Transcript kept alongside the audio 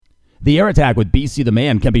The Air Attack with BC the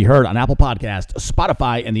Man can be heard on Apple Podcasts,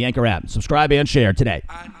 Spotify, and the Anchor app. Subscribe and share today.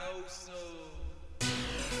 I know so.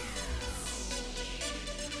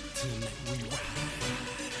 Tonight we ride,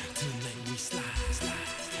 tonight we slide,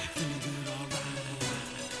 feeling good, alright.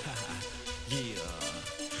 Yeah,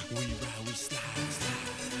 we ride, we slide,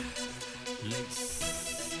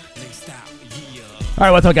 lace out, yeah. All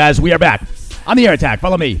right, what's up, guys? We are back on the Air Attack.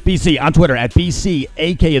 Follow me, BC, on Twitter at BC,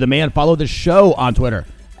 aka the Man. Follow the show on Twitter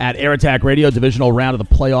at Air Attack Radio. Divisional round of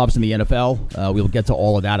the playoffs in the NFL. We'll get to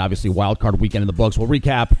all of that. Obviously, wild card weekend in the books. We'll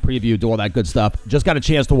recap, preview, do all that good stuff. Just got a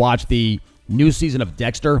chance to watch the new season of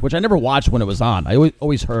Dexter, which I never watched when it was on. I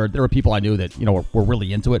always heard there were people I knew that were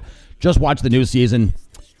really into it. Just watched the new season.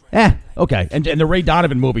 Okay. And the Ray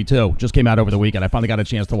Donovan movie too just came out over the weekend. I finally got a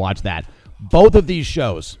chance to watch that. Both of these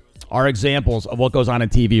shows are examples of what goes on in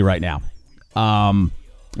TV right now. I'm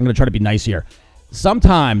going to try to be nice here.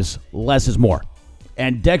 Sometimes less is more.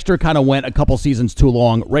 And Dexter kind of went a couple seasons too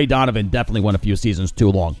long. Ray Donovan definitely went a few seasons too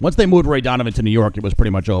long. Once they moved Ray Donovan to New York, it was pretty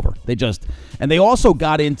much over. They also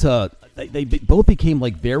got into, they both became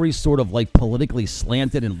like very sort of like politically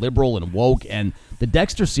slanted and liberal and woke. And the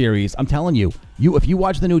Dexter series, I'm telling you, if you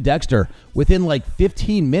watch the new Dexter, within like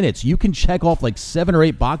 15 minutes, you can check off like 7 or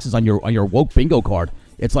 8 boxes on your woke bingo card.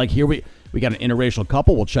 It's like, here we got an interracial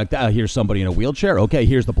couple. We'll check that out. Here's somebody in a wheelchair. Okay,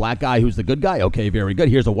 here's the black guy who's the good guy. Okay, very good.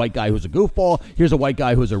 Here's a white guy who's a goofball. Here's a white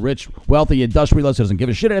guy who's a rich, wealthy industrialist who doesn't give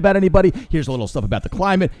a shit about anybody. Here's a little stuff about the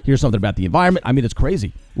climate. Here's something about the environment. I mean, it's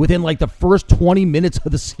crazy. Within like the first 20 minutes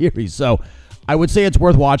of the series. So I would say it's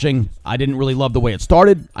worth watching. I didn't really love the way it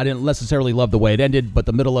started. I didn't necessarily love the way it ended, but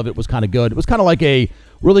the middle of it was kind of good. It was kind of like a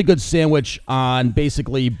really good sandwich on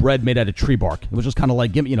basically bread made out of tree bark. It was just kind of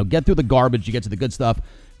like, get through the garbage, you get to the good stuff.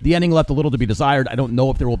 The ending left a little to be desired. I don't know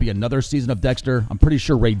if there will be another season of Dexter. I'm pretty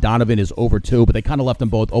sure Ray Donovan is over too, but they kind of left them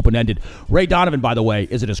both open-ended. Ray Donovan, by the way,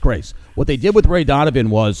 is a disgrace. What they did with Ray Donovan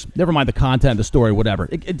was, never mind the content, the story, whatever.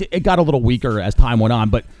 It got a little weaker as time went on,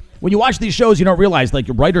 but when you watch these shows, you don't realize, like,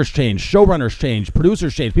 writers change, showrunners change,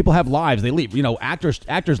 producers change, people have lives, they leave,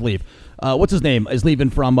 actors leave. What's his name is leaving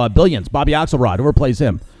from Billions, Bobby Axelrod, whoever plays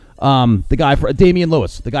him. The guy for Damian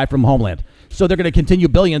Lewis, the guy from Homeland. So they're going to continue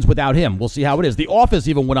Billions without him. We'll see how it is. The Office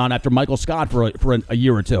even went on after Michael Scott for a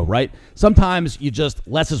year or two, right? Sometimes you just,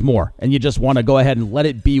 less is more, and you just want to go ahead and let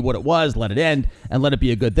it be what it was, let it end, and let it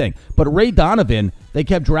be a good thing. But Ray Donovan, they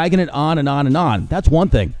kept dragging it on and on and on. That's one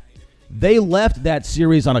thing. They left that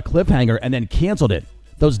series on a cliffhanger and then canceled it.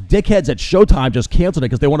 Those dickheads at Showtime just canceled it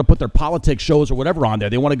because they want to put their politics shows or whatever on there.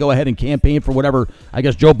 They want to go ahead and campaign for whatever, I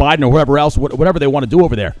guess, Joe Biden or whoever else, whatever they want to do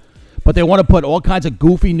over there. But they want to put all kinds of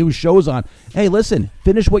goofy new shows on. Hey, listen,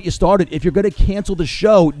 finish what you started. If you're going to cancel the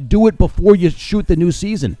show, do it before you shoot the new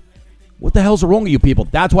season. What the hell's wrong with you people?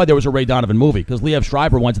 That's why there was a Ray Donovan movie, because Liev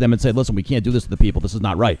Schreiber went to them and said, listen, we can't do this to the people. This is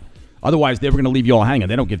not right. Otherwise, they were going to leave you all hanging.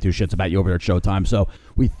 They don't give two shits about you over there at Showtime. So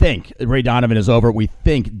we think Ray Donovan is over. We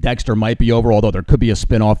think Dexter might be over, although there could be a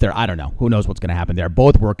spinoff there. I don't know. Who knows what's going to happen there?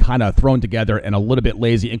 Both were kind of thrown together and a little bit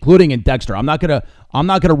lazy, including in Dexter. I'm not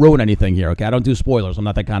gonna ruin anything here. Okay, I don't do spoilers. I'm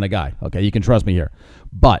not that kind of guy. Okay, you can trust me here.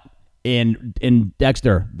 But in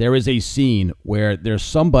Dexter, there is a scene where there's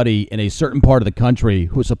somebody in a certain part of the country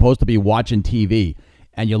who's supposed to be watching TV.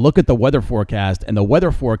 And you look at the weather forecast, and the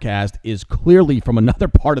weather forecast is clearly from another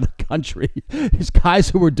part of the country. These guys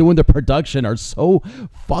who were doing the production are so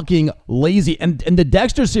fucking lazy. And the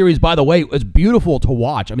Dexter series, by the way, was beautiful to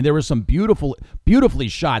watch. I mean, there were some beautifully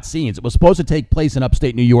shot scenes. It was supposed to take place in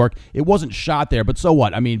upstate New York. It wasn't shot there, but so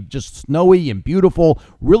what? I mean, just snowy and beautiful,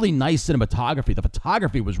 really nice cinematography. The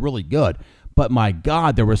photography was really good. But my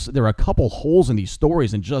God, there were a couple holes in these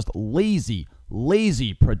stories and just lazy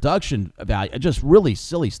production value, just really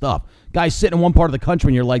silly stuff. Guys sitting in one part of the country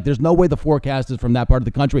and you're like, there's no way the forecast is from that part of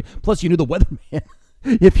the country. Plus, you knew the weatherman.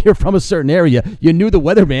 If you're from a certain area, you knew the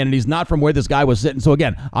weatherman, and he's not from where this guy was sitting. So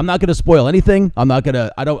again, I'm not going to spoil anything. I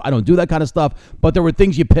don't do that kind of stuff. But there were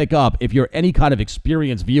things you pick up if you're any kind of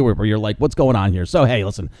experienced viewer where you're like, what's going on here? So hey,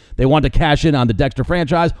 listen, they wanted to cash in on the Dexter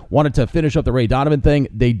franchise, wanted to finish up the Ray Donovan thing.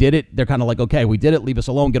 They did it. They're kind of like, okay, we did it. Leave us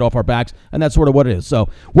alone. Get off our backs. And that's sort of what it is. So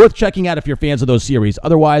worth checking out if you're fans of those series.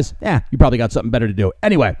 Otherwise, you probably got something better to do.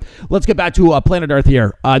 Anyway, let's get back to Planet Earth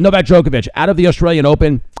here. Novak Djokovic out of the Australian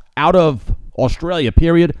Open, out of Australia,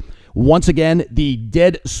 period. Once again, the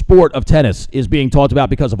dead sport of tennis is being talked about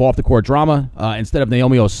because of off-the-court drama. Instead of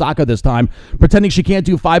Naomi Osaka this time, pretending she can't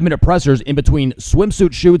do 5-minute pressers in between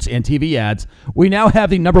swimsuit shoots and TV ads, we now have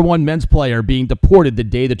the number one men's player being deported the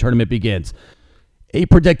day the tournament begins. A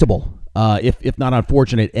predictable, if not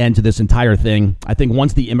unfortunate, end to this entire thing. I think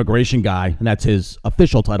once the immigration guy, and that's his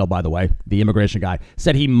official title, by the way, the immigration guy,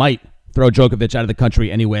 said he might throw Djokovic out of the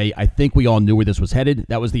country anyway. I think we all knew where this was headed.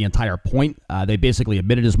 That was the entire point. They basically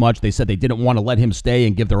admitted as much. They said they didn't want to let him stay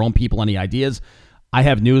and give their own people any ideas. I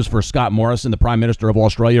have news for Scott Morrison, the Prime Minister of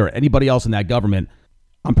Australia, or anybody else in that government.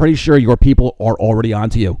 I'm pretty sure your people are already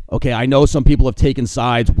onto you. Okay, I know some people have taken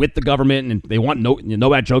sides with the government and they want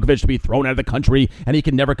Novak Djokovic to be thrown out of the country and he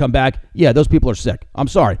can never come back. Yeah, those people are sick. I'm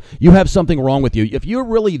sorry. You have something wrong with you. If you're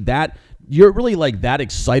really that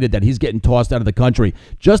excited that he's getting tossed out of the country,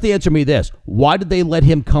 just answer me this. Why did they let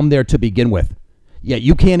him come there to begin with? Yeah,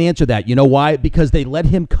 you can't answer that. You know why? Because they let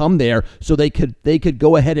him come there so they could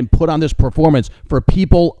go ahead and put on this performance for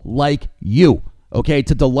people like you. Okay,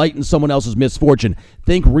 to delight in someone else's misfortune.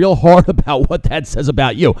 Think real hard about what that says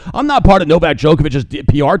about you. I'm not part of Novak Djokovic's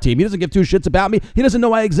PR team. He doesn't give two shits about me. He doesn't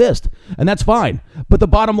know I exist, and that's fine. But the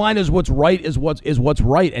bottom line is what's right is what's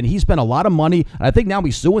right, and he spent a lot of money, and I think now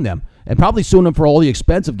he's suing them, and probably suing them for all the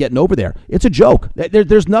expense of getting over there. It's a joke.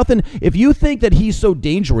 There's nothing. If you think that he's so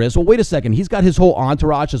dangerous, well, wait a second. He's got his whole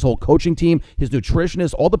entourage, his whole coaching team, his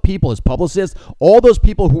nutritionist, all the people, his publicists, all those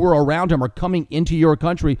people who are around him are coming into your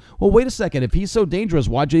country. Well, wait a second. If he's so dangerous,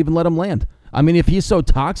 why'd you even let him land? I mean, if he's so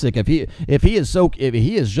toxic, if he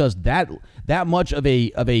is just that much of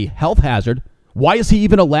a health hazard, why is he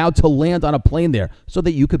even allowed to land on a plane there so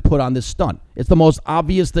that you could put on this stunt? It's the most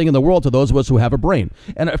obvious thing in the world to those of us who have a brain.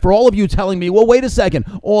 And for all of you telling me, well, wait a second,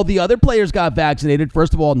 all the other players got vaccinated.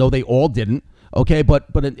 First of all, no, they all didn't. Okay, but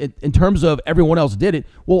in terms of everyone else did it,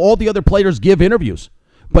 well, all the other players give interviews.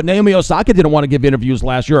 But Naomi Osaka didn't want to give interviews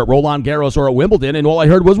last year at Roland Garros or at Wimbledon, and all I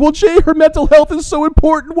heard was, well, Jay, her mental health is so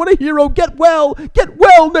important. What a hero. Get well,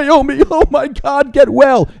 Naomi. Oh, my God, get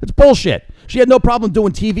well. It's bullshit. She had no problem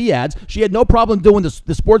doing TV ads. She had no problem doing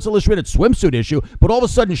the Sports Illustrated swimsuit issue, but all of a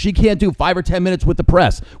sudden she can't do 5 or 10 minutes with the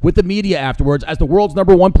press, with the media afterwards, as the world's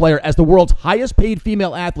 #1 player, as the world's highest paid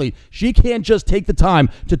female athlete. She can't just take the time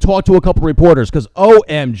to talk to a couple reporters because,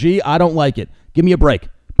 OMG, I don't like it. Give me a break.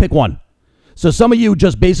 Pick one. So some of you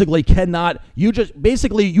just basically cannot, you just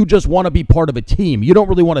want to be part of a team. You don't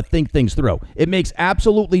really want to think things through. It makes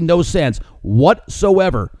absolutely no sense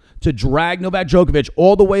whatsoever to drag Novak Djokovic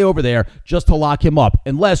all the way over there just to lock him up,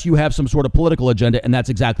 unless you have some sort of political agenda, and that's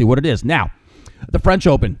exactly what it is. Now, the French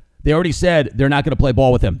Open, they already said they're not going to play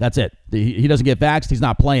ball with him. That's it. He doesn't get vaxxed. He's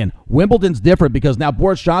not playing. Wimbledon's different because now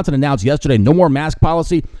Boris Johnson announced yesterday no more mask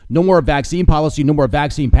policy, no more vaccine policy, no more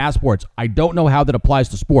vaccine passports. I don't know how that applies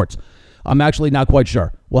to sports. I'm actually not quite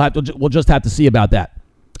sure. We'll just have to see about that.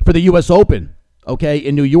 For the U.S. Open, okay,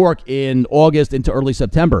 in New York in August into early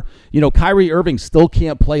September, Kyrie Irving still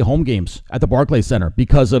can't play home games at the Barclays Center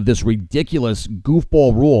because of this ridiculous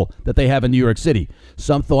goofball rule that they have in New York City.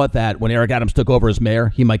 Some thought that when Eric Adams took over as mayor,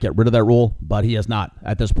 he might get rid of that rule, but he has not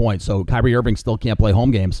at this point. So Kyrie Irving still can't play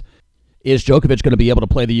home games. Is Djokovic going to be able to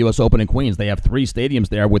play the U.S. Open in Queens? They have 3 stadiums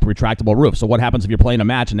there with retractable roofs. So what happens if you're playing a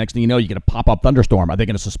match and next thing you know, you get a pop-up thunderstorm? Are they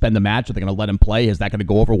going to suspend the match? Are they going to let him play? Is that going to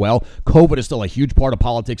go over well? COVID is still a huge part of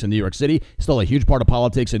politics in New York City. Still a huge part of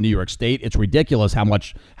politics in New York State. It's ridiculous how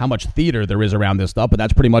much theater there is around this stuff, but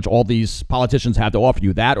that's pretty much all these politicians have to offer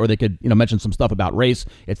you. That, or they could mention some stuff about race.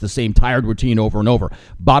 It's the same tired routine over and over.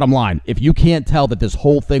 Bottom line, if you can't tell that this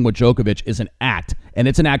whole thing with Djokovic is an act, and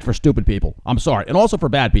it's an act for stupid people, I'm sorry, and also for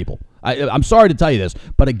bad people. I'm sorry to tell you this,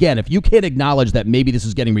 but again, if you can't acknowledge that maybe this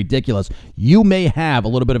is getting ridiculous, you may have a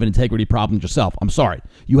little bit of an integrity problem yourself. I'm sorry.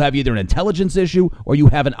 You have either an intelligence issue or you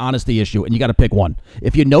have an honesty issue, and you got to pick one.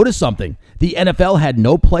 If you notice something, the NFL had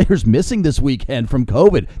no players missing this weekend from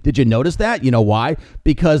COVID. Did you notice that? You know why?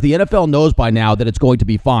 Because the NFL knows by now that it's going to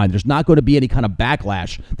be fine. There's not going to be any kind of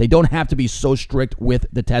backlash. They don't have to be so strict with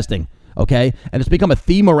the testing, okay? And it's become a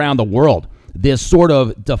theme around the world. This sort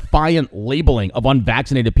of defiant labeling of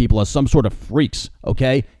unvaccinated people as some sort of freaks,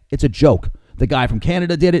 okay? It's a joke. The guy from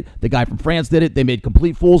Canada did it. The guy from France did it. They made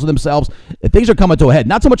complete fools of themselves. Things are coming to a head.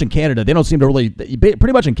 Not so much in Canada. They don't seem to really,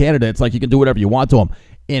 pretty much in Canada, it's like you can do whatever you want to them.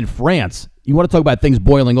 In France, you want to talk about things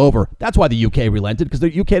boiling over. That's why the UK relented, because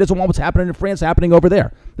the UK doesn't want what's happening in France happening over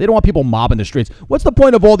there. They don't want people mobbing the streets. What's the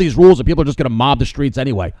point of all these rules if people are just going to mob the streets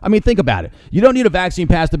anyway? I mean, think about it. You don't need a vaccine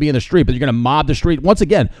pass to be in the street, but you're going to mob the street. Once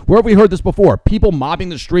again, where have we heard this before? People mobbing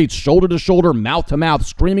the streets, shoulder to shoulder, mouth to mouth,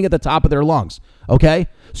 screaming at the top of their lungs. Okay?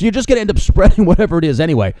 So you're just going to end up spreading whatever it is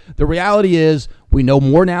anyway. The reality is we know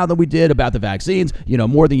more now than we did about the vaccines. You know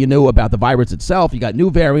more than you knew about the virus itself. You got new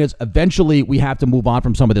variants. Eventually, we have to move on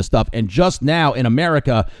from some of this stuff. And just now in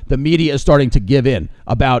America, the media is starting to give in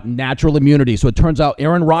about natural immunity. So it turns out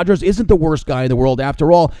Aaron Rodgers isn't the worst guy in the world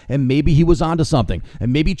after all. And maybe he was onto something.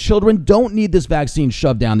 And maybe children don't need this vaccine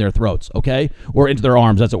shoved down their throats, okay? Or into their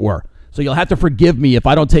arms, as it were. So you'll have to forgive me if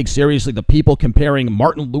I don't take seriously the people comparing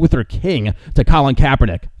Martin Luther King to Colin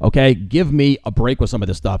Kaepernick, okay? Give me a break with some of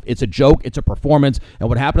this stuff. It's a joke. It's a performance. And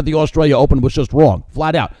what happened at the Australia Open was just wrong,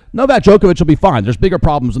 flat out. Novak Djokovic will be fine. There's bigger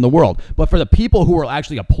problems in the world. But for the people who are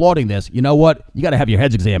actually applauding this, you know what? You got to have your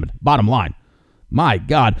heads examined, bottom line. My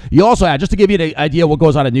God. You also had, just to give you an idea of what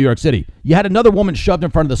goes on in New York City, you had another woman shoved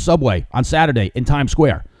in front of the subway on Saturday in Times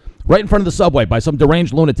Square, right in front of the subway by some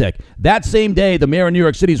deranged lunatic. That same day, the mayor of New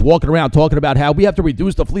York City is walking around talking about how we have to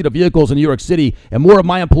reduce the fleet of vehicles in New York City and more of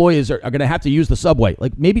my employees are going to have to use the subway.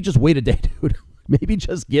 Like, maybe just wait a day, dude. Maybe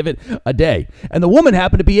just give it a day. And the woman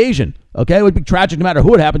happened to be Asian, okay? It would be tragic no matter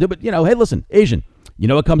who it happened to, but, you know, hey, listen, Asian. You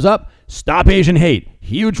know what comes up? Stop Asian hate.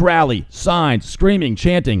 Huge rally, signs, screaming,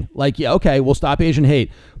 chanting. Like, yeah, okay, we'll stop Asian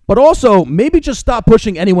hate. But also, maybe just stop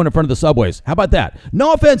pushing anyone in front of the subways. How about that?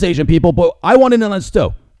 No offense, Asian people, but I want in on this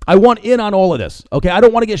too. I want in on all of this, okay? I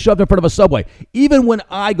don't want to get shoved in front of a subway. Even when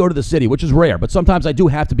I go to the city, which is rare, but sometimes I do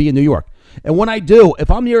have to be in New York. And when I do, if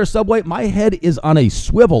I'm near a subway, my head is on a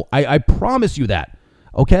swivel. I promise you that,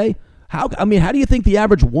 okay? How do you think the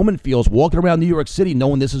average woman feels walking around New York City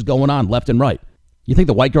knowing this is going on left and right? You think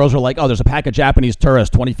the white girls are like, oh, there's a pack of Japanese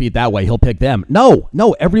tourists 20 feet that way, he'll pick them. No,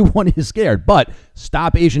 everyone is scared. But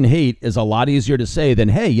stop Asian hate is a lot easier to say than,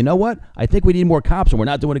 hey, you know what? I think we need more cops and we're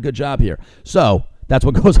not doing a good job here. So that's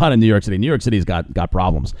what goes on in New York City. New York City's got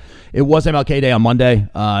problems. It was MLK Day on Monday.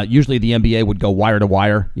 Usually the NBA would go wire to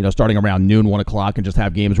wire, starting around noon, 1 o'clock, and just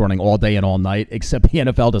have games running all day and all night, except the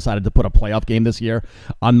NFL decided to put a playoff game this year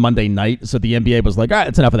on Monday night. So the NBA was like, all right,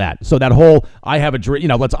 it's enough of that. So that whole, I have a dream,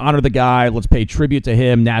 let's honor the guy, let's pay tribute to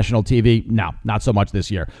him, national TV. No, not so much this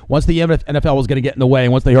year. Once the NFL was going to get in the way,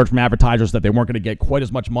 and once they heard from advertisers that they weren't going to get quite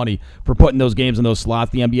as much money for putting those games in those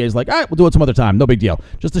slots, the NBA is like, all right, we'll do it some other time. No big deal.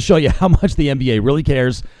 Just to show you how much the NBA really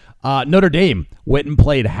cares. Notre Dame went and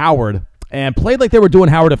played Howard and played like they were doing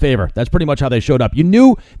Howard a favor. That's pretty much how they showed up. You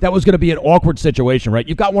knew that was going to be an awkward situation, right?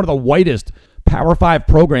 You've got one of the whitest Power 5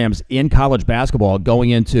 programs in college basketball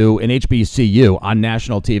going into an HBCU on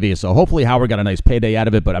national TV. So hopefully Howard got a nice payday out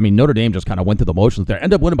of it. But, Notre Dame just kind of went through the motions there.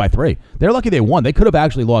 Ended up winning by 3. They're lucky they won. They could have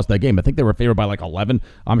actually lost that game. I think they were favored by like 11.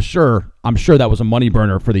 I'm sure that was a money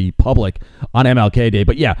burner for the public on MLK Day.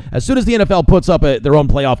 But, yeah, as soon as the NFL puts up their own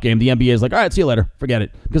playoff game, the NBA is like, all right, see you later. Forget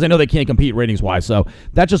it. Because I know they can't compete ratings-wise. So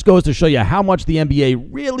that just goes to show you how much the NBA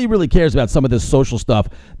really, really cares about some of this social stuff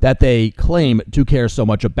that they claim to care so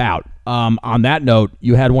much about. On that note,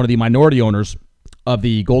 you had one of the minority owners of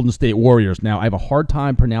the Golden State Warriors. Now, I have a hard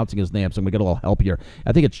time pronouncing his name, so I'm going to get a little help here.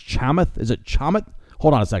 I think it's Chamath. Is it Chamath?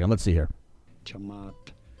 Hold on a second. Let's see here. Chamath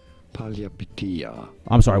Palihapitiya.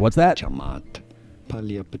 I'm sorry, what's that? Chamath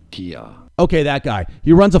Palihapitiya. Okay, that guy.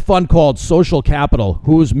 He runs a fund called Social Capital,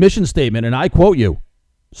 whose mission statement, and I quote you,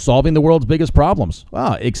 solving the world's biggest problems.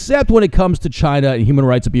 Except when it comes to China and human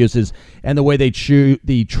rights abuses and the way they treat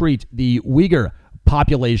the Uyghur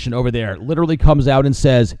population over there. Literally comes out and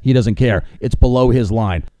says he doesn't care. It's below his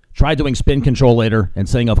line. Try doing spin control later and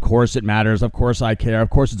saying, of course it matters. Of course I care.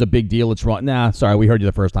 Of course it's a big deal. It's wrong. Nah, sorry. We heard you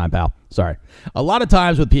the first time, pal. Sorry. A lot of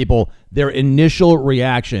times with people, their initial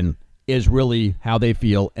reaction is really how they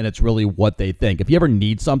feel, and it's really what they think. If you ever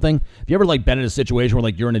need something, if you ever been in a situation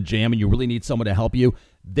where you're in a jam and you really need someone to help you,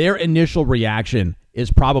 their initial reaction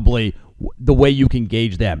is probably the way you can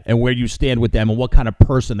gauge them and where you stand with them and what kind of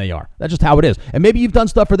person they are. That's just how it is. And maybe you've done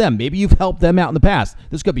stuff for them. Maybe you've helped them out in the past.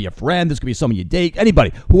 This could be a friend. This could be someone you date.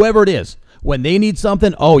 Anybody, whoever it is. When they need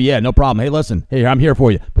something, oh yeah, no problem. Hey, listen, hey, I'm here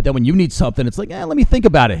for you. But then when you need something, it's like, let me think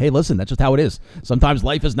about it. Hey, listen, that's just how it is. Sometimes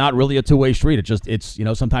life is not really a two-way street. It's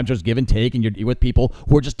sometimes there's give and take, and you're with people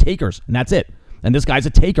who are just takers, and that's it. And this guy's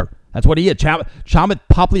a taker. That's what he is. Chamath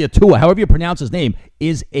Palihapitiya, however you pronounce his name,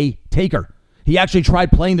 is a taker. He actually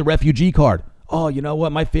tried playing the refugee card. Oh, you know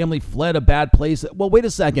what? My family fled a bad place. Well, wait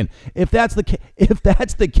a second. If that's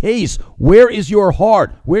the case, where is your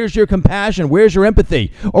heart? Where's your compassion? Where's your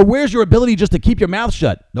empathy? Or where's your ability just to keep your mouth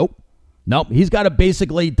shut? Nope. He's got to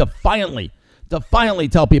basically defiantly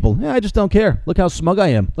tell people, I just don't care. Look how smug I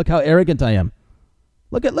am. Look how arrogant I am.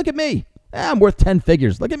 Look at me. I'm worth 10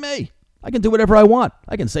 figures. Look at me. I can do whatever I want.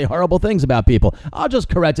 I can say horrible things about people. I'll just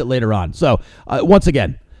correct it later on. So, once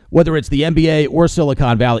again, whether it's the NBA or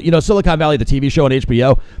Silicon Valley. Silicon Valley, the TV show on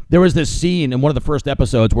HBO, there was this scene in one of the first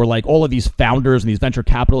episodes where all of these founders and these venture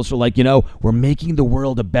capitalists are like, we're making the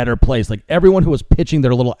world a better place. Like everyone who was pitching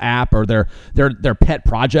their little app or their pet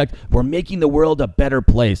project, we're making the world a better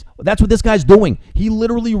place. That's what this guy's doing. He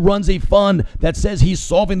literally runs a fund that says he's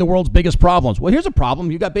solving the world's biggest problems. Well, here's a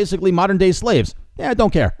problem. You got basically modern day slaves. Yeah, I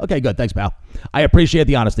don't care. Okay, good. Thanks, pal. I appreciate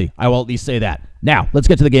the honesty. I will at least say that. Now, let's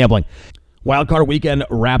get to the gambling. Wild card weekend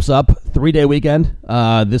wraps up. 3-day weekend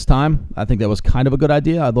this time. I think that was kind of a good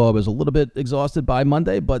idea, although I was a little bit exhausted by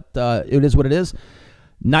Monday, but it is what it is.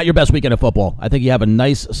 Not your best weekend of football. I think you have a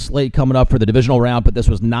nice slate coming up for the divisional round, but this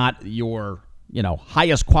was not your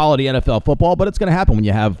highest quality NFL football, but it's going to happen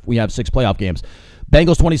when we have 6 playoff games.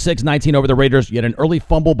 Bengals 26-19 over the Raiders. You had an early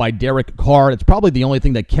fumble by Derek Carr. It's probably the only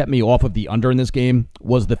thing that kept me off of the under in this game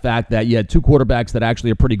was the fact that you had 2 quarterbacks that actually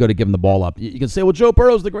are pretty good at giving the ball up. You can say, well, Joe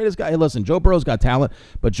Burrow's the greatest guy. Hey, listen, Joe Burrow's got talent,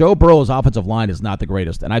 but Joe Burrow's offensive line is not the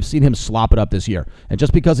greatest, and I've seen him slop it up this year. And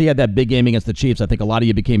just because he had that big game against the Chiefs, I think a lot of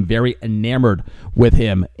you became very enamored with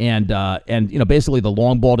him. And basically the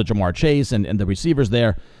long ball to Jamar Chase and the receivers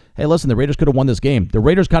there. Hey, listen, the Raiders could have won this game. The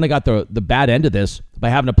Raiders kind of got the bad end of this by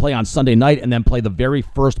having to play on Sunday night and then play the very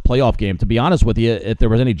first playoff game. To be honest with you, if there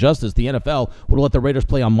was any justice, the NFL would have let the Raiders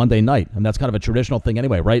play on Monday night. And that's kind of a traditional thing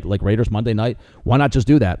anyway, right? Like Raiders Monday night. Why not just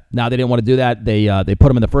do that? Now, they didn't want to do that. They put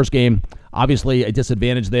them in the first game. Obviously, a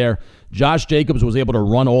disadvantage there. Josh Jacobs was able to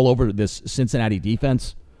run all over this Cincinnati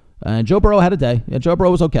defense. And Joe Burrow had a day. Yeah, Joe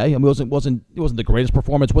Burrow was okay. I mean, it wasn't the greatest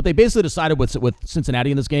performance. What they basically decided with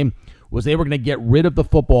Cincinnati in this game was they were going to get rid of the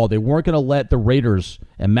football. They weren't going to let the Raiders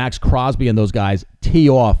and Max Crosby and those guys tee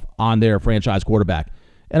off on their franchise quarterback.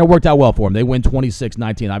 And it worked out well for them. They win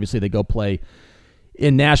 26-19. Obviously, they go play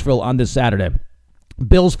in Nashville on this Saturday.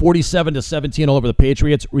 Bills 47-17 all over the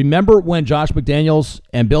Patriots. Remember when Josh McDaniels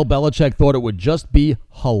and Bill Belichick thought it would just be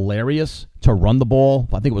hilarious to run the ball?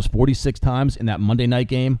 I think it was 46 times in that Monday night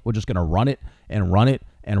game. We're just going to run it and run it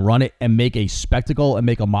and run it and make a spectacle and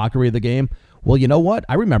make a mockery of the game. Well, you know what?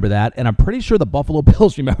 I remember that, and I'm pretty sure the Buffalo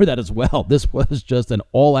Bills remember that as well. This was just an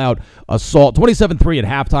all-out assault. 27-3 at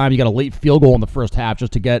halftime. You got a late field goal in the first half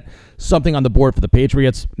just to get something on the board for the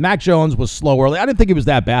Patriots. Mac Jones was slow early. I didn't think he was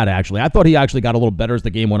that bad, actually. I thought he actually got a little better as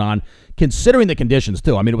the game went on, considering the conditions,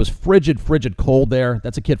 too. I mean, it was frigid cold there.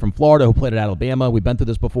 That's a kid from Florida who played at Alabama. We've been through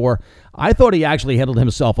this before. I thought he actually handled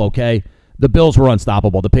himself okay. The Bills were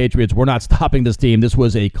unstoppable. The Patriots were not stopping this team. This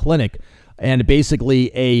was a clinic and basically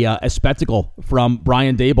a spectacle from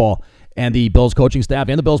Brian Daboll and the Bills coaching staff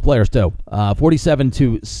and the Bills players too.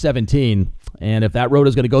 47-17, and if that road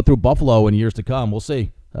is going to go through Buffalo in years to come, we'll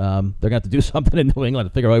see. They're going to have to do something in New England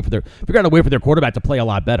to figure out a way for their quarterback to play a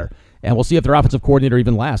lot better, and we'll see if their offensive coordinator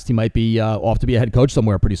even lasts. He might be off to be a head coach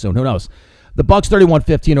somewhere pretty soon. Who knows? The Bucs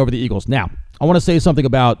 31-15 over the Eagles. Now, I want to say something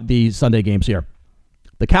about the Sunday games here.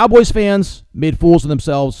 The Cowboys fans made fools of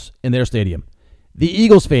themselves in their stadium. The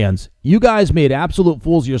Eagles fans, you guys made absolute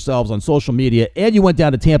fools of yourselves on social media, and you went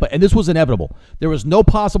down to Tampa, and this was inevitable. There was no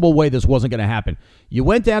possible way this wasn't going to happen. You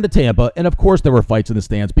went down to Tampa, and of course there were fights in the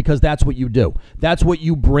stands because that's what you do. That's what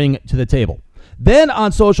you bring to the table. Then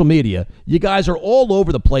on social media, you guys are all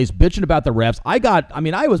over the place bitching about the refs.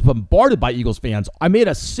 I was bombarded by Eagles fans. I made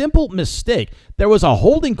a simple mistake. There was a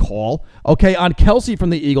holding call, on Kelsey from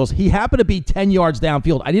the Eagles. He happened to be 10 yards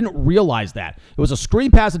downfield. I didn't realize that. It was a screen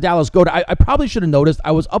pass to Dallas Goedert. I probably should have noticed.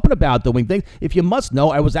 I was up and about doing things. If you must know,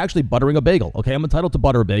 I was actually buttering a bagel. I'm entitled to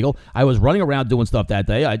butter a bagel. I was running around doing stuff that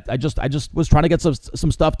day. I just was trying to get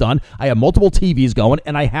some stuff done. I had multiple TVs going,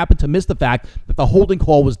 and I happened to miss the fact that the holding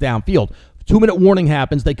call was downfield. 2-minute warning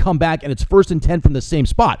happens. They come back, and it's 1st and 10 from the same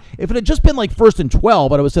spot. If it had just been like 1st and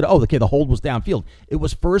 12, I would have said, the hold was downfield. It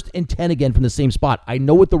was 1st and 10 again from the same spot. I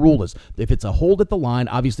know what the rule is. If it's a hold at the line,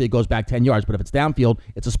 obviously it goes back 10 yards. But if it's downfield,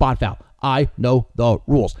 it's a spot foul. I know the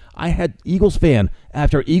rules. I had Eagles fan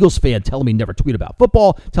after Eagles fan telling me never tweet about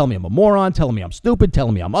football, telling me I'm a moron, telling me I'm stupid,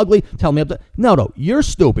 telling me I'm ugly, telling me No, you're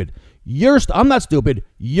stupid. I'm not stupid.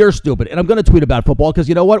 You're stupid. And I'm going to tweet about football because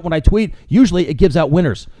you know what? When I tweet, usually it gives out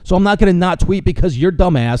winners. So I'm not going to not tweet because your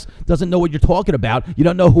dumbass doesn't know what you're talking about. You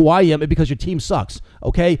don't know who I am and because your team sucks.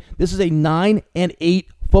 Okay? This is a 9-8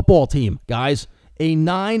 football team, guys. A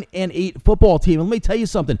 9-8 football team. And let me tell you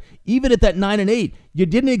something. Even at that 9-8, you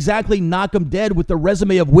didn't exactly knock them dead with the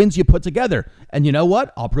resume of wins you put together. And you know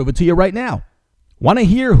what? I'll prove it to you right now. Want to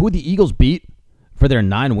hear who the Eagles beat for their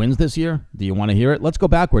 9 wins this year? Do you want to hear it? Let's go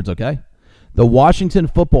backwards, okay? The Washington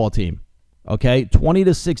football team,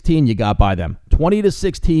 20-16 you got by them.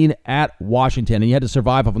 20-16 at Washington, and you had to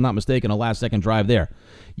survive, if I'm not mistaken, a last-second drive there.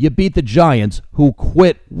 You beat the Giants, who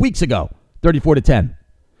quit weeks ago, 34-10.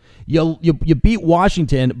 You beat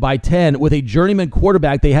Washington by 10 with a journeyman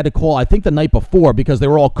quarterback they had to call, I think, the night before because they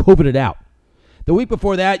were all COVIDed out. The week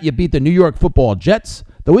before that, you beat the New York Football Jets.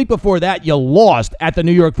 The week before that, you lost at the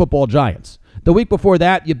New York Football Giants. The week before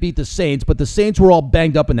that, you beat the Saints, but the Saints were all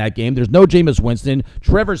banged up in that game. There's no Jameis Winston.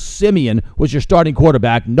 Trevor Siemian was your starting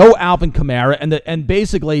quarterback. No Alvin Kamara. And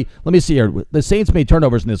basically, let me see here. The Saints made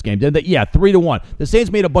turnovers in this game, didn't they? Yeah, 3-1. The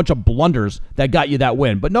Saints made a bunch of blunders that got you that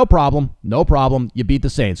win. But no problem. No problem. You beat the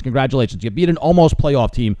Saints. Congratulations. You beat an almost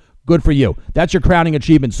playoff team. Good for you. That's your crowning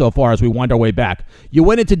achievement so far as we wind our way back. You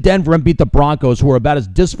went into Denver and beat the Broncos, who are about as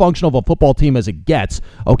dysfunctional of a football team as it gets.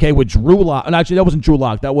 Okay, with Drew Lock. And actually, that wasn't Drew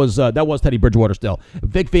Lock. That was Teddy Bridgewater still.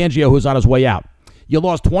 Vic Fangio, who's on his way out. You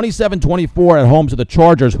lost 27-24 at home to the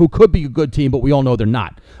Chargers, who could be a good team, but we all know they're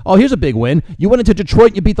not. Oh, here's a big win. You went into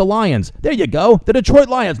Detroit and you beat the Lions. There you go. The Detroit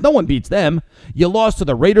Lions. No one beats them. You lost to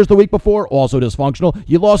the Raiders the week before, also dysfunctional.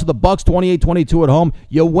 You lost to the Bucs 28-22 at home.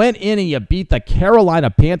 You went in and you beat the Carolina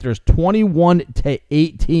Panthers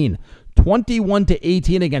 21-18.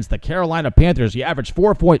 21-18 against the Carolina Panthers. You averaged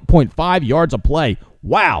 4.5 yards a play.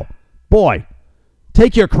 Wow. Boy,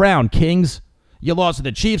 take your crown, Kings. You lost to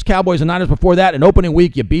the Chiefs, Cowboys, and Niners before that. In opening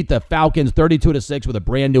week, you beat the Falcons 32-6 with a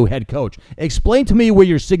brand new head coach. Explain to me where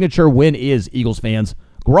your signature win is, Eagles fans.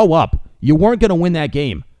 Grow up. You weren't going to win that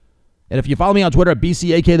game. And if you follow me on Twitter at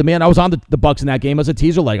BCAK the man, I was on the Bucs in that game as a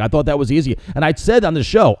teaser leg. I thought that was easy. And I said on the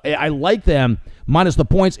show, I like them minus the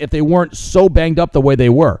points if they weren't so banged up the way they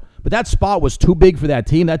were. But that spot was too big for that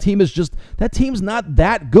team. That team's not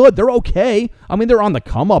that good. They're okay. I mean, they're on the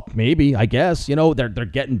come up, maybe, I guess. They're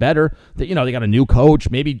getting better. They got a new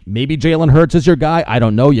coach. Maybe Jalen Hurts is your guy. I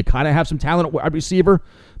don't know. You kind of have some talent at wide receiver,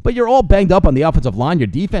 but you're all banged up on the offensive line. Your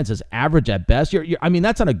defense is average at best.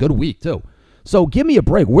 That's on a good week, too. So give me a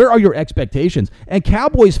break. Where are your expectations? And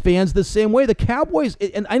Cowboys fans the same way. The Cowboys,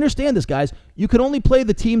 and I understand this, guys, you can only play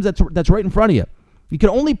the teams that's right in front of you. You can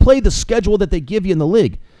only play the schedule that they give you in the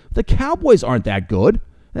league. The Cowboys aren't that good.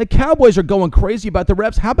 The Cowboys are going crazy about the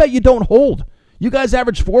refs. How about you don't hold? You guys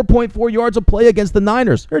average 4.4 yards a play against the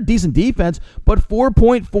Niners. They're a decent defense, but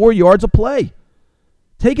 4.4 yards a play.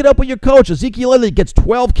 Take it up with your coach. Ezekiel Elliott gets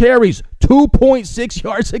 12 carries, 2.6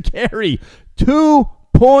 yards a carry.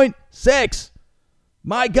 2.6.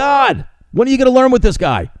 My God. When are you going to learn with this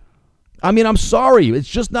guy? I'm sorry. It's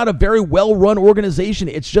just not a very well-run organization.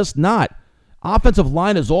 It's just not. Offensive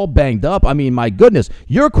line is all banged up. My goodness.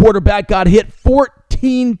 Your quarterback got hit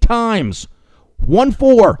 14 times.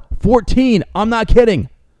 14. I'm not kidding.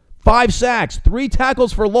 5 sacks, 3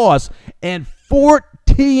 tackles for loss, and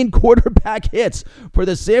 14 quarterback hits for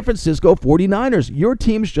the San Francisco 49ers. Your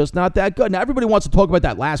team's just not that good. Now, everybody wants to talk about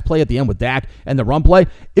that last play at the end with Dak and the run play.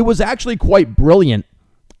 It was actually quite brilliant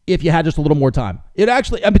if you had just a little more time. It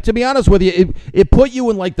actually, to be honest with you, it put you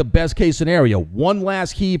in like the best case scenario. One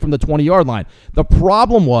last heave from the 20-yard line. The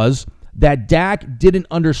problem was that Dak didn't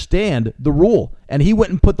understand the rule, and he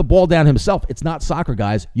went and put the ball down himself. It's not soccer,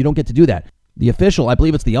 guys. You don't get to do that. The official, I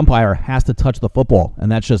believe it's the umpire, has to touch the football,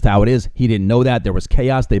 and that's just how it is. He didn't know that. There was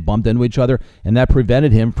chaos. They bumped into each other, and that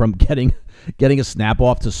prevented him from getting a snap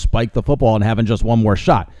off to spike the football and having just one more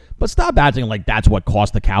shot. But stop acting like that's what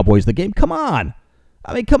cost the Cowboys the game. Come on.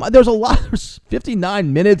 Come on. There's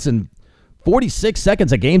 59 minutes and 46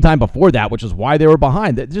 seconds of game time before that, which is why they were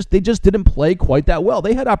behind. They just didn't play quite that well.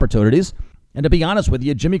 They had opportunities. And to be honest with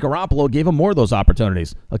you, Jimmy Garoppolo gave them more of those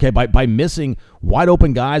opportunities, okay, by missing wide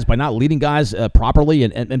open guys, by not leading guys properly,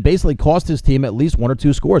 and basically cost his team at least 1 or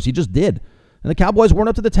 2 scores. He just did. And the Cowboys weren't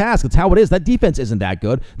up to the task. That's how it is. That defense isn't that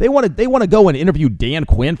good. They want to go and interview Dan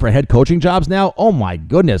Quinn for head coaching jobs now. Oh my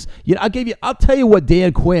goodness. I'll tell you what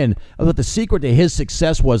Dan Quinn, what the secret to his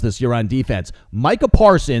success was this year on defense. Micah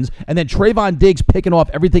Parsons and then Trayvon Diggs picking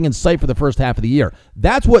off everything in sight for the first half of the year.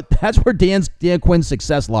 That's where Dan Quinn's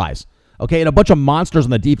success lies. Okay, and a bunch of monsters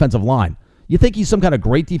on the defensive line. You think he's some kind of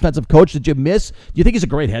great defensive coach? Did you miss? Do you think he's a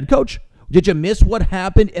great head coach? Did you miss what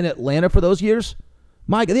happened in Atlanta for those years?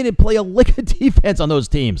 Mike, they didn't play a lick of defense on those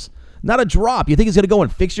teams. Not a drop. You think he's going to go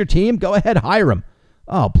and fix your team? Go ahead, hire him.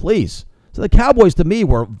 Oh, please. So the Cowboys, to me,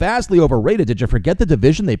 were vastly overrated. Did you forget the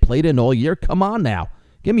division they played in all year? Come on now.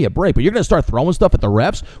 Give me a break. But you're going to start throwing stuff at the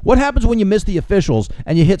refs? What happens when you miss the officials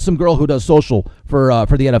and you hit some girl who does social for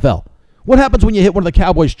the NFL? What happens when you hit one of the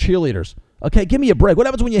Cowboys cheerleaders? Okay, give me a break. What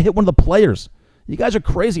happens when you hit one of the players? You guys are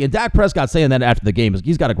crazy. And Dak Prescott saying that after the game,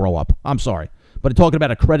 he's got to grow up. I'm sorry. But talking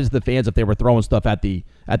about a credit to the fans if they were throwing stuff at the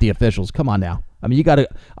officials. Come on now. You got to.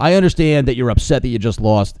 I understand that you're upset that you just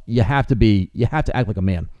lost. You have to act like a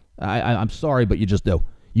man. I'm sorry, but you just do.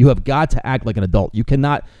 You have got to act like an adult. You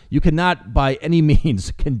cannot by any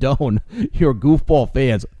means condone your goofball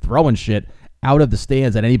fans throwing shit out of the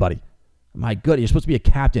stands at anybody. My goodness, you're supposed to be a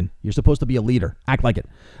captain. You're supposed to be a leader. Act like it.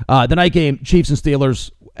 The night game, Chiefs and Steelers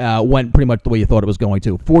went pretty much the way you thought it was going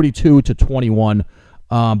to. 42-21.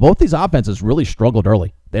 Both these offenses really struggled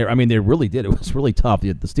early. They really did. It was really tough.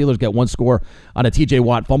 The Steelers get 1 score on a T.J.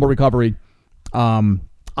 Watt fumble recovery.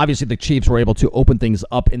 Obviously, the Chiefs were able to open things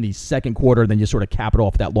up in the second quarter. Then you sort of cap it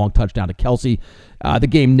off with that long touchdown to Kelsey. The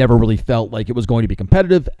game never really felt like it was going to be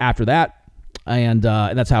competitive after that. And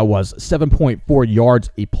that's how it was. 7.4 yards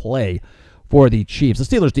a play for the Chiefs. The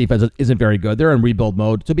Steelers' defense isn't very good. They're in rebuild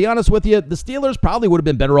mode. To be honest with you, the Steelers probably would have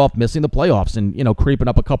been better off missing the playoffs and, creeping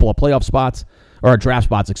up a couple of playoff spots, or draft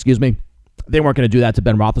spots, excuse me. They weren't going to do that to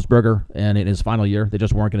Ben Roethlisberger, and in his final year, they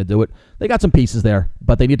just weren't going to do it. They got some pieces there,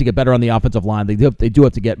 but they need to get better on the offensive line. They do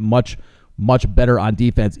have to get much, much better on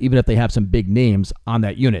defense, even if they have some big names on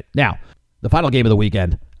that unit. Now, the final game of the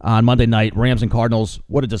weekend on Monday night, Rams and Cardinals.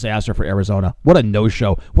 What a disaster for Arizona. What a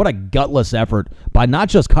no-show. What a gutless effort by not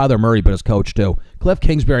just Kyler Murray, but his coach, too. Cliff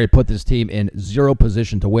Kingsbury put this team in zero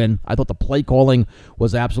position to win. I thought the play calling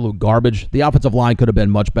was absolute garbage. The offensive line could have been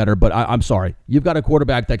much better, but I'm sorry. You've got a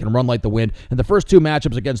quarterback that can run like the wind. In the first two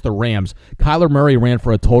matchups against the Rams, Kyler Murray ran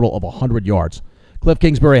for a total of 100 yards. Cliff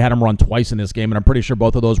Kingsbury had him run twice in this game, and I'm pretty sure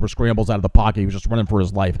both of those were scrambles out of the pocket. He was just running for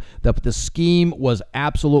his life. The scheme was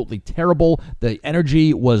absolutely terrible. The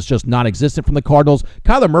energy was just non-existent from the Cardinals.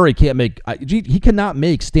 Kyler Murray he cannot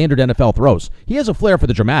make standard NFL throws. He has a flair for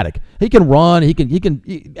the dramatic. He can run. He can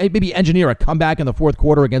maybe engineer a comeback in the fourth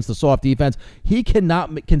quarter against the soft defense. He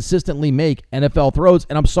cannot consistently make NFL throws,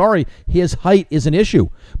 and I'm sorry, his height is an issue.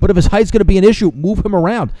 But if his height's going to be an issue, move him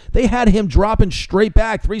around. They had him dropping straight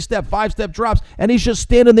back, 3-step, 5-step drops, and he's just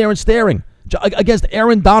standing there and staring against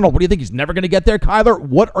Aaron Donald. What do you think? He's never going to get there, Kyler?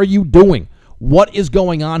 What are you doing? What is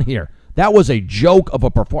going on here? That was a joke of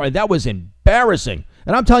a performance. That was embarrassing.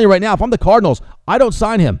 And I'm telling you right now, if I'm the Cardinals, I don't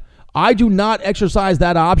sign him. I do not exercise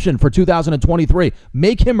that option for 2023.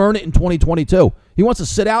 Make him earn it in 2022. He wants to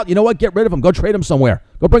sit out. You know what? Get rid of him. Go trade him somewhere.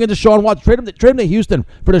 Go bring in Deshaun Watson. Trade him to Houston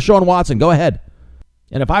for Deshaun Watson. Go ahead.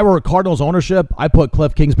 And if I were a Cardinals ownership, I put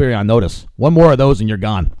Cliff Kingsbury on notice. One more of those and you're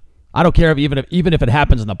gone. I don't care even if it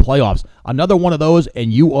happens in the playoffs. Another one of those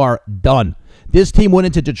and you are done. This team went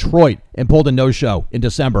into Detroit and pulled a no-show in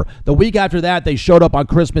December. The week after that, they showed up on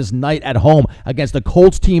Christmas night at home against the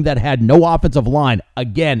Colts team that had no offensive line.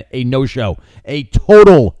 Again, a no-show. A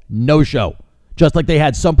total no-show. Just like they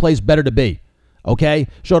had someplace better to be. Okay?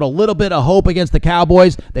 Showed a little bit of hope against the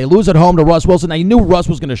Cowboys. They lose at home to Russ Wilson. Now, you knew Russ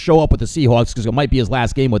was going to show up with the Seahawks because it might be his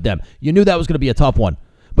last game with them. You knew that was going to be a tough one.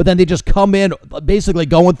 But then they just come in basically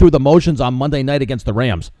going through the motions on Monday night against the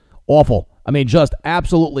Rams. Awful. I mean, just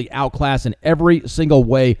absolutely outclassed in every single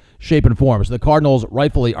way, shape, and form. So the Cardinals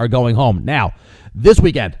rightfully are going home. Now, this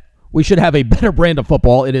weekend, we should have a better brand of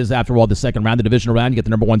football. It is, after all, the second round, the divisional round. You get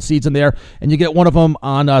the number one seeds in there, and you get one of them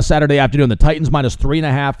on Saturday afternoon. The Titans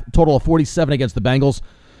 -3.5, total of 47 against the Bengals.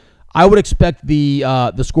 I would expect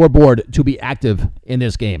the scoreboard to be active in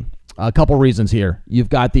this game. A couple reasons here. You've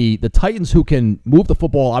got the Titans who can move the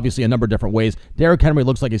football, obviously, a number of different ways. Derrick Henry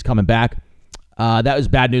looks like he's coming back. That was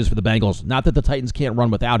bad news for the Bengals. Not that the Titans can't run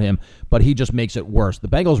without him, but he just makes it worse. The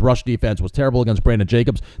Bengals' rush defense was terrible against Brandon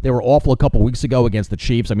Jacobs. They were awful a couple weeks ago against the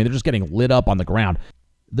Chiefs. I mean, they're just getting lit up on the ground.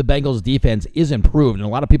 The Bengals' defense is improved, and a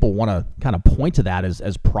lot of people want to kind of point to that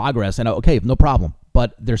as progress. And okay, no problem,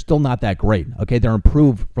 but they're still not that great. Okay, they're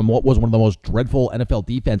improved from what was one of the most dreadful NFL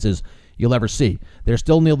defenses you'll ever see. They're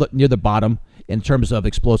still near the bottom in terms of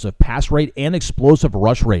explosive pass rate and explosive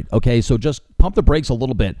rush rate. Okay, so just pump the brakes a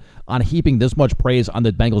little bit on heaping this much praise on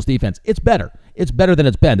the Bengals defense. It's better. It's better than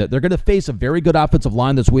it's been. They're going to face a very good offensive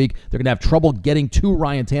line this week. They're going to have trouble getting to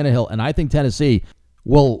Ryan Tannehill, and I think Tennessee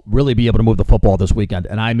will really be able to move the football this weekend.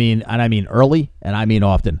 And I mean early, and I mean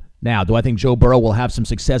often. Now, do I think Joe Burrow will have some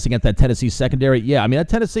success against that Tennessee secondary? Yeah, I mean, that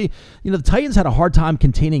Tennessee, the Titans had a hard time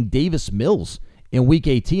containing Davis Mills in Week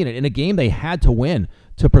 18 in a game they had to win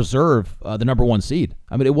to preserve the number one seed.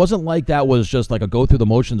 I mean, it wasn't like that was just like a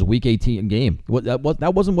go-through-the-motions Week 18 game.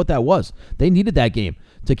 That wasn't what that was. They needed that game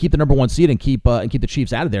to keep the number one seed and keep the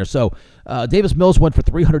Chiefs out of there. So Davis Mills went for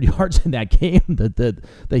 300 yards in that game.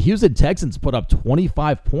 The Houston Texans put up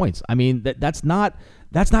 25 points. I mean, that's not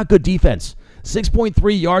good defense.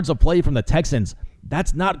 6.3 yards of play from the Texans.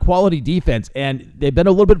 That's not quality defense, and they've been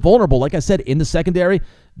a little bit vulnerable. Like I said, in the secondary,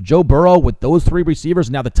 Joe Burrow with those three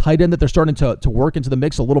receivers, now the tight end that they're starting to work into the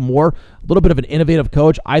mix a little more, a little bit of an innovative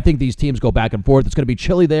coach. I think these teams go back and forth. It's going to be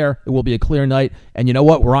chilly there. It will be a clear night, and you know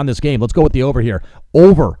what? We're on this game. Let's go with the over here.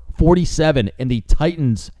 Over 47 in the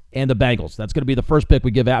Titans and the Bengals. That's going to be the first pick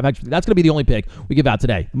we give out. Actually, that's going to be the only pick we give out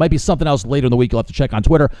today. It might be something else later in the week. You'll have to check on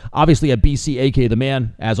Twitter. Obviously, at BC, a.k.a. The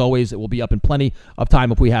Man. As always, it will be up in plenty of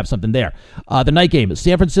time if we have something there. The night game is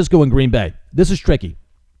San Francisco and Green Bay. This is tricky.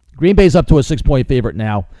 Green Bay's up to a 6-point favorite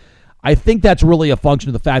now. I think that's really a function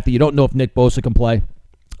of the fact that you don't know if Nick Bosa can play.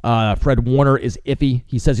 Fred Warner is iffy.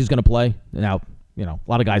 He says he's going to play. Now, a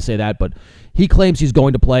lot of guys say that, but he claims he's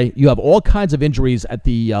going to play. You have all kinds of injuries at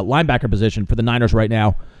the linebacker position for the Niners right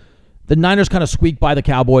now. The Niners kind of squeaked by the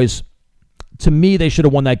Cowboys. To me, they should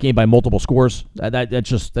have won that game by multiple scores. That's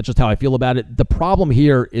just how I feel about it. The problem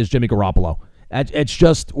here is Jimmy Garoppolo. It's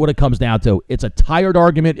just what it comes down to. It's a tired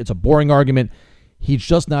argument. It's a boring argument. He's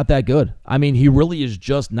just not that good. I mean, he really is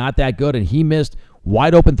just not that good, and he missed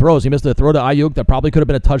wide open throws. He missed a throw to Ayuk that probably could have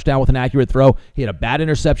been a touchdown with an accurate throw. He had a bad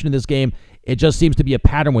interception in this game. It just seems to be a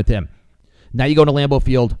pattern with him. Now you go to Lambeau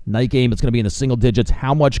Field, night game, it's going to be in the single digits.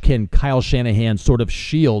 How much can Kyle Shanahan sort of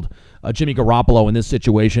shield Jimmy Garoppolo in this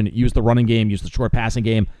situation, use the running game, use the short passing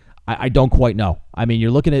game? I don't quite know. I mean,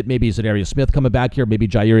 you're looking at maybe Zadarius Smith coming back here, maybe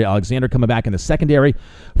Jair Alexander coming back in the secondary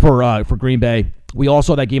for Green Bay. We all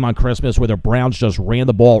saw that game on Christmas where the Browns just ran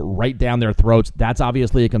the ball right down their throats. That's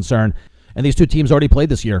obviously a concern. And these two teams already played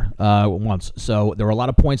this year once. So there were a lot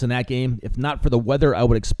of points in that game. If not for the weather, I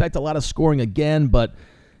would expect a lot of scoring again, but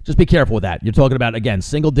just be careful with that. You're talking about, again,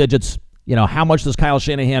 single digits. You know, how much does Kyle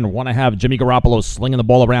Shanahan want to have Jimmy Garoppolo slinging the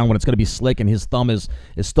ball around when it's going to be slick and his thumb is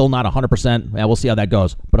still not 100%? Yeah, we'll see how that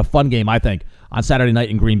goes. But a fun game, I think, on Saturday night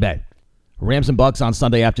in Green Bay. Rams and Bucks on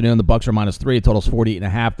Sunday afternoon. The Bucks are -3. It totals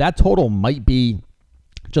 48.5. That total might be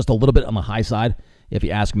just a little bit on the high side, if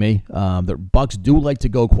you ask me. The Bucks do like to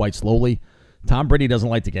go quite slowly. Tom Brady doesn't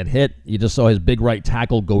like to get hit. You just saw his big right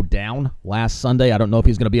tackle go down last Sunday. I don't know if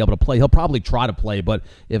he's going to be able to play. He'll probably try to play, but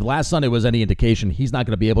if last Sunday was any indication, he's not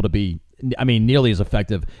going to be able to be, nearly as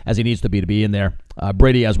effective as he needs to be in there.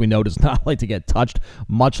 Brady, as we know, does not like to get touched,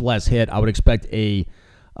 much less hit. I would expect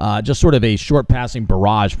just sort of a short passing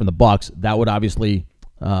barrage from the Bucks. That would obviously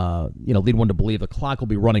lead one to believe the clock will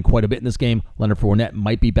be running quite a bit in this game. Leonard Fournette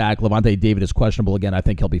might be back. Levante David is questionable again. I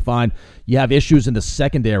think he'll be fine. You have issues in the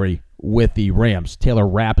secondary with the Rams. Taylor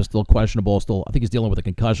Rapp is still questionable. I think he's dealing with a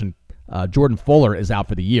concussion. Jordan Fuller is out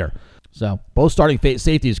for the year. So both starting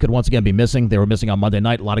safeties could once again be missing. They were missing on Monday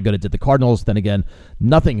night. A lot of good it did the Cardinals. Then again,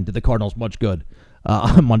 nothing did the Cardinals much good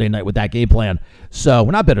on Monday night with that game plan. So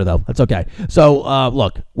we're not bitter, though. That's okay. So,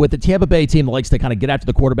 look, with the Tampa Bay team that likes to kind of get after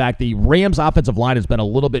the quarterback, the Rams' offensive line has been a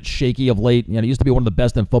little bit shaky of late. It used to be one of the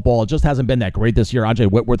best in football. It just hasn't been that great this year. Andre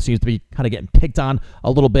Whitworth seems to be kind of getting picked on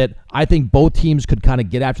a little bit. I think both teams could kind of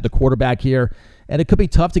get after the quarterback here, and it could be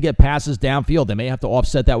tough to get passes downfield. They may have to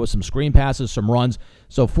offset that with some screen passes, some runs.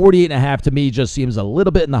 So 48.5 to me just seems a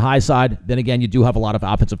little bit in the high side. Then again, you do have a lot of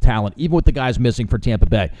offensive talent, even with the guys missing for Tampa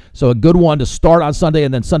Bay. So a good one to start on Sunday,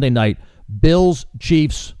 and then Sunday night, Bills,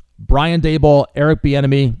 Chiefs, Brian Daboll, Eric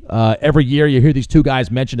Bieniemy. Every year you hear these two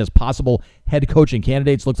guys mentioned as possible head coaching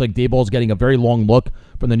candidates. Looks like Daboll's getting a very long look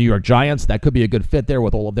from the New York Giants. That could be a good fit there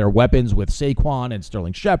with all of their weapons, with Saquon and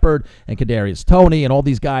Sterling Shepard and Kadarius Toney and all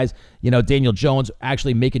these guys. Daniel Jones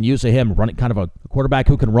actually making use of him, running kind of a quarterback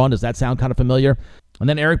who can run. Does that sound kind of familiar? And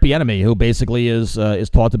then Eric Bieniemy, who basically is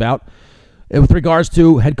talked about with regards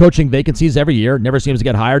to head coaching vacancies every year, never seems to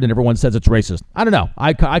get hired, and everyone says it's racist. I don't know.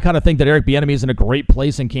 I kind of think that Eric Bieniemy is in a great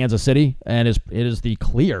place in Kansas City, and it is the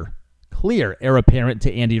clear heir apparent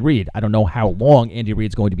to Andy Reid. I don't know how long Andy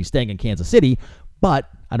Reid's going to be staying in Kansas City, but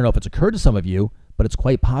I don't know if it's occurred to some of you, but it's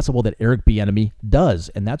quite possible that Eric Bieniemy does,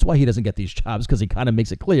 and that's why he doesn't get these jobs, because he kind of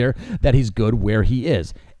makes it clear that he's good where he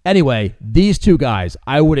is. Anyway, these two guys,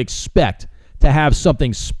 I would expect to have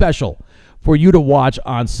something special for you to watch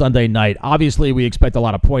on Sunday night. Obviously, we expect a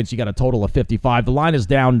lot of points. You got a total of 55. The line is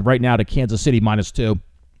down right now to Kansas City -2.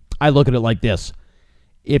 I look at it like this.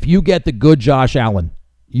 If you get the good Josh Allen,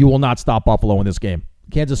 you will not stop Buffalo in this game.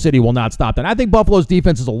 Kansas City will not stop that. And I think Buffalo's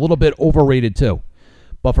defense is a little bit overrated too.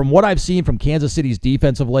 But from what I've seen from Kansas City's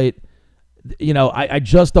defense of late, I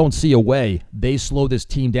just don't see a way they slow this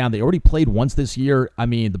team down. They already played once this year.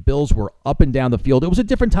 The Bills were up and down the field. It was a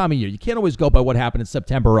different time of year. You can't always go by what happened in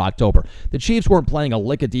September or October. The Chiefs weren't playing a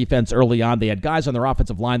lick of defense early on. They had guys on their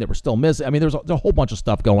offensive line that were still missing. There's a whole bunch of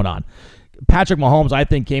stuff going on. Patrick Mahomes, I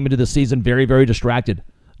think, came into the season very, very distracted.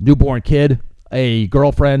 Newborn kid, a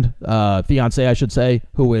girlfriend, fiance, I should say,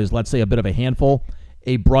 who is, let's say, a bit of a handful.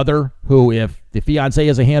 A brother who, if the fiance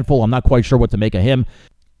is a handful, I'm not quite sure what to make of him.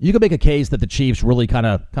 You could make a case that the Chiefs really kind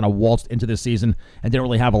of waltzed into this season and didn't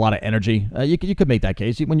really have a lot of energy. You could make that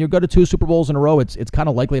case. When you go to 2 Super Bowls in a row, it's kind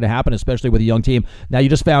of likely to happen, especially with a young team. Now, you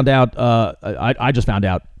just found out, I just found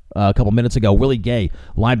out a couple minutes ago, Willie Gay,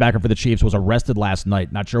 linebacker for the Chiefs, was arrested last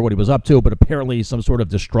night. Not sure what he was up to, but apparently some sort of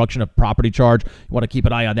destruction of property charge. You want to keep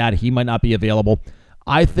an eye on that. He might not be available.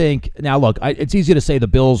 I think, now look, it's easy to say the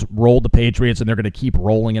Bills rolled the Patriots and they're going to keep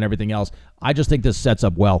rolling and everything else. I just think this sets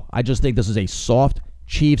up well. I just think this is a soft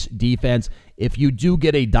Chiefs defense. If you do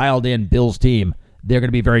get a dialed-in Bills team, they're going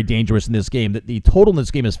to be very dangerous in this game. The total in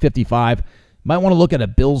this game is 55. Might want to look at a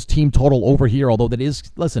Bills team total over here, although it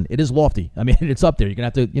is lofty. It's up there. You're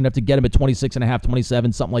going to have to get them at 26.5,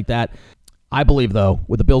 27, something like that. I believe, though,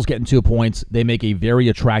 with the Bills getting 2 points, they make a very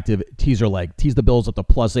attractive teaser leg. Tease the Bills up to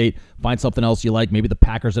 +8. Find something else you like. Maybe the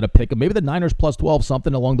Packers at a pick. Maybe the Niners +12,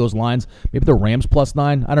 something along those lines. Maybe the Rams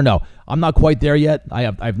 +9. I don't know. I'm not quite there yet. I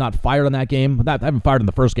have not fired on that game. I haven't fired in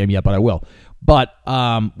the first game yet, but I will. But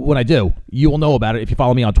when I do, you will know about it if you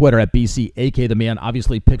follow me on Twitter at BCAK the Man.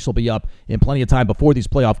 Obviously, picks will be up in plenty of time before these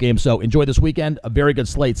playoff games. So enjoy this weekend. A very good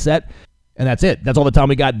slate set. And that's it. That's all the time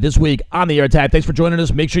we got this week on The Air Attack. Thanks for joining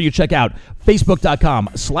us. Make sure you check out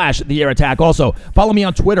Facebook.com/The Air Attack. Also, follow me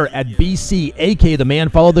on Twitter at BCAK the Man.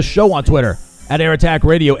 Follow the show on Twitter at Air Attack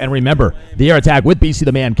Radio. And remember, The Air Attack with BC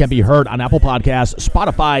the Man can be heard on Apple Podcasts,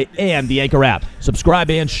 Spotify, and the Anchor app. Subscribe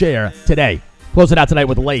and share today. Close it out tonight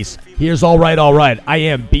with Lace. Here's All Right, All Right. I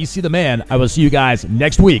am BC the Man. I will see you guys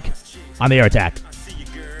next week on The Air Attack.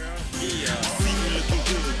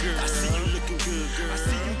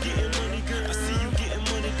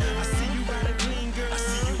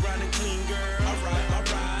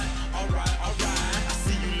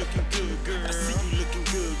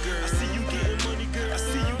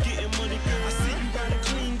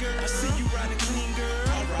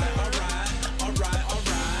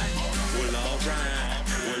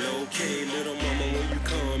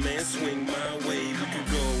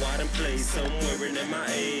 Somewhere in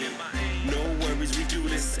MIA. No worries, we do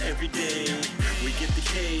this every day. We get the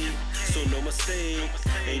K, so no mistake.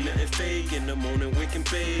 Ain't nothing fake. In the morning we can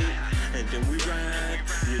bathe, and then we ride.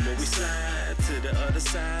 You know we slide to the other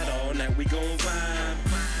side. All night we gon' vibe.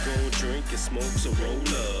 Gon' drink and smoke, so roll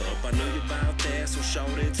up. I know you about that, so shout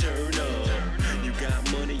it, turn up. You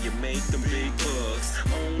got money, you make them big bucks.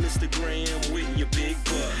 On Instagram with your big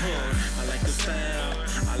butt, huh? I like your style,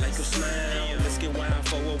 I like your smile. Let's get wild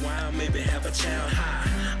for a while, maybe have a child. Hi,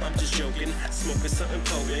 I'm just joking, smoking something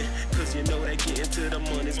potent. Cause you know that getting to the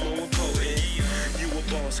money's more important. You a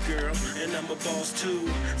boss girl, and I'm a boss too.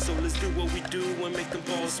 So let's do what we do and make them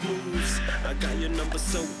boss moves. I got your number,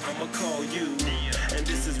 so I'ma call you. And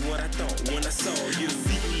this is what I thought when I saw you. I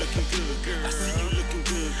see you looking good, girl. I see you looking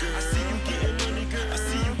good, girl. I see you getting money, girl. I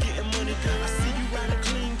see you getting money, girl. I see you riding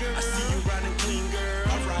clean, girl. I see you riding clean,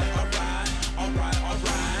 girl. Alright, alright, alright,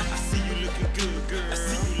 alright. I see you looking good, girl. I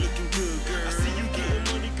see you looking good, girl. I see you getting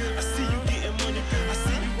money, girl. I see you getting money, girl. I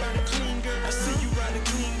see you riding clean, girl. I see you riding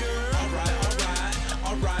clean, girl. Alright, alright,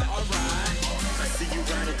 alright, alright. I see you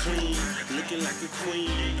riding clean, looking like a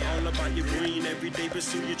queen. All about your green, every day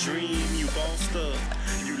pursue your dream. You bossed up,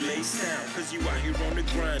 you laced out, cause you out here on the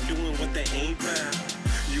grind, doing what they ain't about.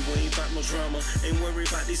 You ain't about no drama, ain't worried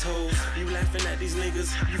about these hoes. You laughing at these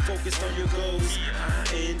niggas, you focused on your goals.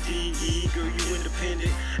 INDE, girl, you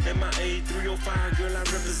independent. MIA 305, girl, I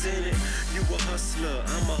represent it. You a hustler,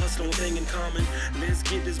 I'm a hustler, one thing in common. Let's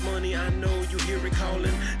get this money, I know you hear it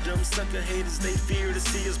calling. Dumb sucker haters, they fear to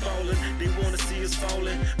see us ballin'. They wanna see us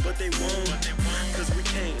falling, but they won't. Cause we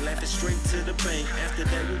can't laugh it straight to the bank. After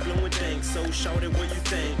that, we blowin' dank, so shout it what you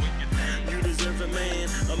think. You deserve a man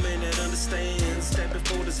that understands that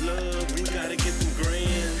before this love, we gotta get them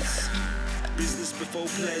grands. Business before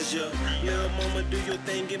pleasure. Little mama, do your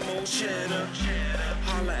thing, get more cheddar.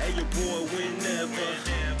 Holla at your boy whenever.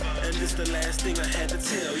 And this the last thing I had to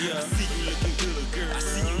tell ya. I see you looking good, girl. I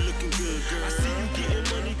see you looking good, girl. I see you getting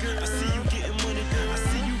money, girl. I see you getting money, girl. I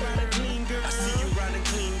see you riding clean, girl. I see you riding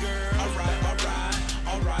clean, girl. Alright, alright,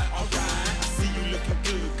 alright, alright. I see you looking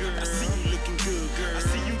good, girl. I see you looking good, girl. I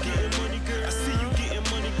see you getting money, girl. I see you getting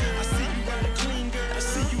money, girl. I see you riding clean, girl. I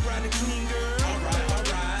see you riding clean, girl. Alright,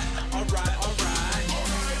 alright, alright, alright.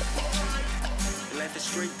 Laugh it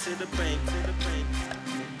straight to the bank, to the bank.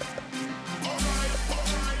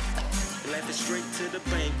 Laugh it straight to the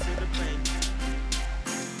bank, to the bank.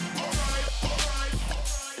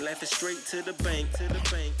 Laugh it straight to the bank, to the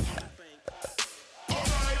bank.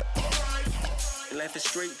 Laugh it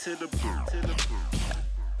straight to the bank, to the bank.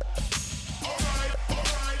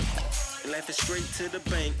 Laugh it straight to the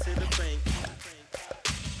bank, to the bank.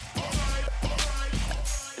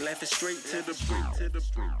 Laugh it straight to the bank, to the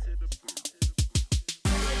bank.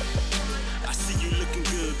 I see you looking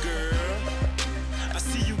good, girl. I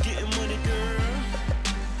see you getting money, girl.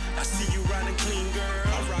 I see you riding clean, girl.